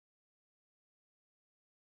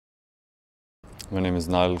My name is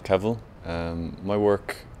Niall Keville. My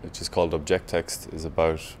work, which is called Objectext, is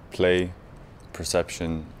about play,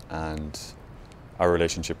 perception and our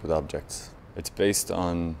relationship with objects. It's based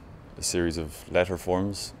on a series of letter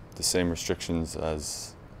forms, the same restrictions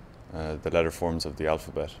as the letter forms of the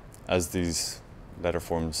alphabet. As these letter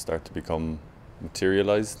forms start to become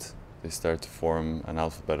materialized, they start to form an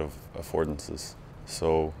alphabet of affordances.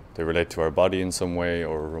 So they relate to our body in some way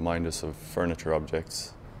or remind us of furniture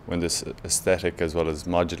objects. When this aesthetic as well as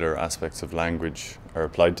modular aspects of language are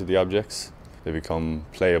applied to the objects, they become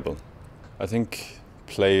playable. I think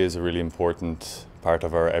play is a really important part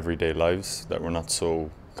of our everyday lives that we're not so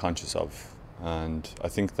conscious of. And I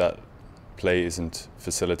think that play isn't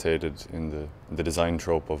facilitated in the design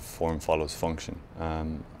trope of form follows function.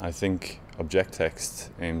 I think Objectext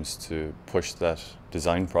aims to push that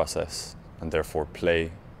design process and therefore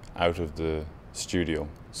play out of the studio,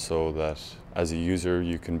 so that as a user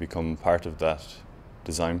you can become part of that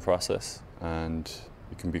design process and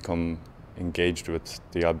you can become engaged with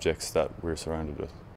the objects that we're surrounded with.